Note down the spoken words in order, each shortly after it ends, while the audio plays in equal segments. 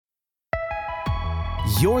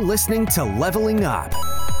You're listening to Leveling Up,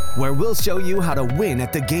 where we'll show you how to win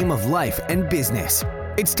at the game of life and business.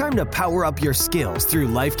 It's time to power up your skills through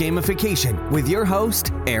life gamification with your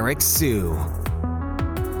host, Eric Sue.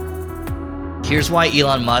 Here's why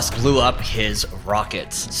Elon Musk blew up his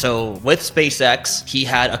rockets. So with SpaceX, he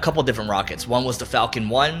had a couple different rockets. One was the Falcon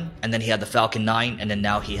 1, and then he had the Falcon 9, and then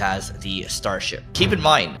now he has the Starship. Keep in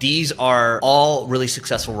mind, these are all really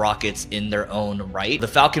successful rockets in their own right. The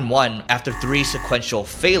Falcon 1, after 3 sequential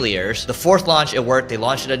failures, the 4th launch, it worked. They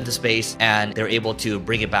launched it into space, and they're able to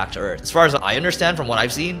bring it back to Earth. As far as I understand from what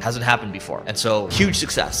I've seen, hasn't happened before. And so, huge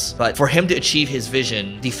success. But for him to achieve his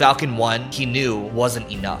vision, the Falcon 1, he knew wasn't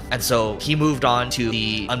enough. And so, he moved on to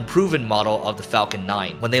the unproven model of the Falcon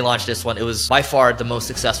 9. When they launched this one, it was by far the most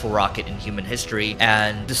successful rocket in human history,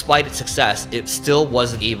 and despite its success, it still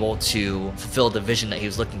wasn't able to fulfill the vision that he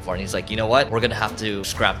was looking for. And he's like, you know what, we're gonna have to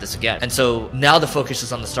scrap this again. And so now the focus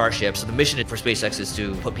is on the Starship. So the mission for SpaceX is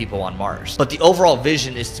to put people on Mars, but the overall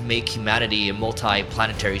vision is to make humanity a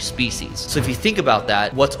multi-planetary species. So if you think about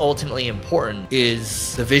that, what's ultimately important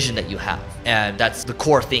is the vision that you have, and that's the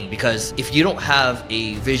core thing, because if you don't have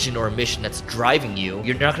a vision or a mission that's driving you,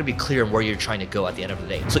 you're not going to be clear on where you're trying to go at the end of the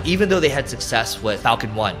day. So even though they had success with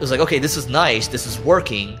Falcon 1, it was like, okay, this is nice, this is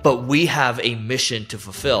working, but we have a mission to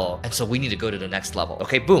fulfill, and so we need to go to the next level.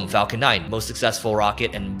 Okay, boom, Falcon 9, most successful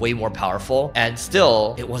rocket and way more powerful, and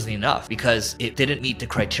still it wasn't enough because it didn't meet the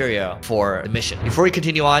criteria for the mission. Before we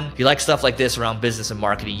continue on, if you like stuff like this around business and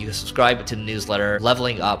marketing, you can subscribe to the newsletter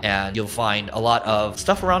Leveling Up, and you'll find a lot of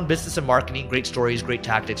stuff around business and marketing, great stories, great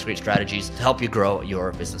tactics, great strategies to help you grow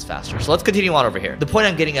your business faster. So let's continue on over here. The point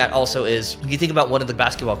I'm getting at also is, when you think about one of the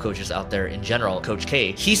basketball coaches out there in general, Coach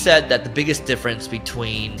K, he said that the biggest difference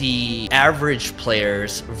between the average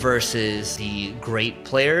players versus the great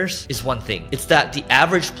players is one thing. It's that the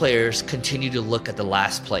average players continue to look at the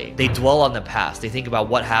last play. They dwell on the past. They think about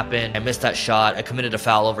what happened. I missed that shot. I committed a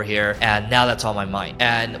foul over here, and now that's on my mind.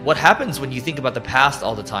 And what happens when you think about the past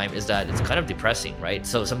all the time is that it's kind of depressing, right?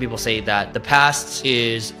 So some people say that the past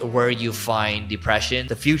is where you find depression.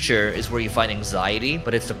 The future is where you find anxiety,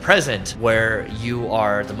 but it's the present where you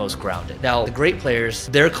are the most grounded. Now, the great players,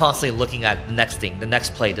 they're constantly looking at the next thing, the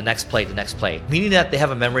next play, the next play, the next play, meaning that they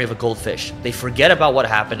have a memory of a goldfish. They forget about what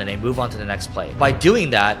happened and they move on to the next play. By doing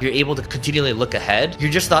that, you're able to continually look ahead.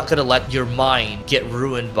 You're just not going to let your mind get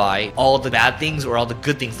ruined by all the bad things or all the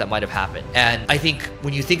good things that might have happened. And I think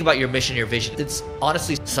when you think about your mission, your vision, it's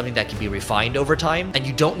honestly something that can be refined over time, and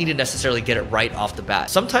you don't need to necessarily get it right off the bat.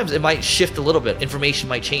 Sometimes it might shift a little bit. Information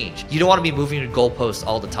might change. You don't want to be moving your goalposts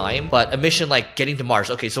all the time, but a mission like getting to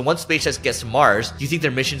Mars. Okay, so once SpaceX gets to Mars, do you think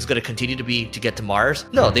their mission is going to continue to be to get to Mars?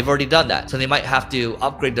 No, they've already done that. So they might have to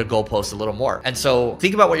upgrade their goalposts a little more. And so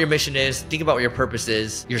think about what your mission is, think about what your purpose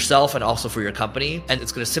is, yourself and also for your company. And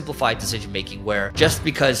it's going to simplify decision making, where just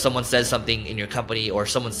because someone says something in your company or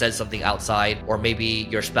someone says something outside, or maybe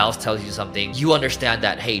your spouse tells you something, you understand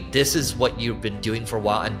that, hey, this is what you've been doing for a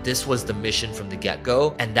while, and this was the mission from the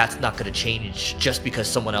get-go, and that's not going to change just because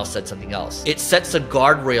someone else said something else. It sets the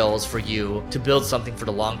guardrails for you to build something for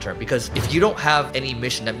the long term, because if you don't have any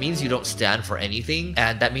mission, that means you don't stand for anything,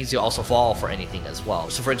 and that means you also fall for anything as well.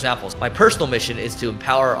 So for example, my personal mission is to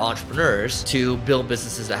empower entrepreneurs to build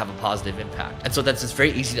businesses that have a positive impact. And so that's just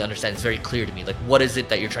very easy to understand. It's very clear to me. Like, what is it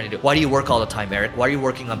that you're trying to do? Why do you work all the time, Eric? Why are you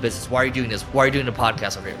working on business? Why are you doing this? Why are you doing a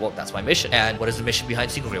podcast over here? Well, that's my mission. And what is the mission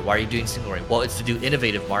behind Single Grain? Why are you doing Single Grain? Well, it's to do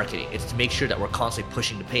innovative marketing. It's to make sure that we're constantly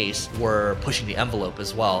pushing the pace. We're pushing the envelope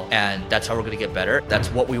as well. And that's how we're going to get better. That's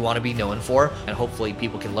what we want to be known for. And hopefully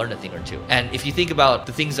people can learn a thing or two. And if you think about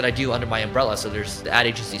the things that I do under my umbrella, so there's the ad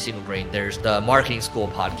agency Single Grain, there's the marketing school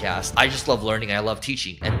podcast. I just love learning. I love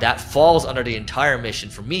teaching. And that falls under the entire mission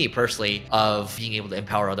for me personally of being able to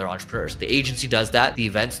empower other entrepreneurs. The agency does that. The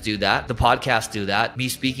events do that. The podcasts do that. Me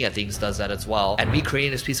speaking at things does that as well. And me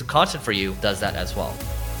creating this piece of content for you does that as well.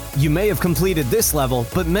 You may have completed this level,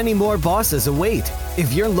 but many more bosses await.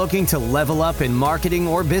 If you're looking to level up in marketing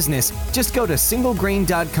or business, just go to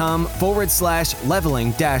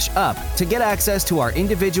singlegrain.com/leveling-up to get access to our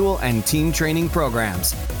individual and team training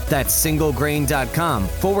programs. That's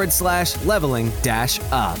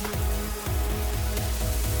singlegrain.com/leveling-up.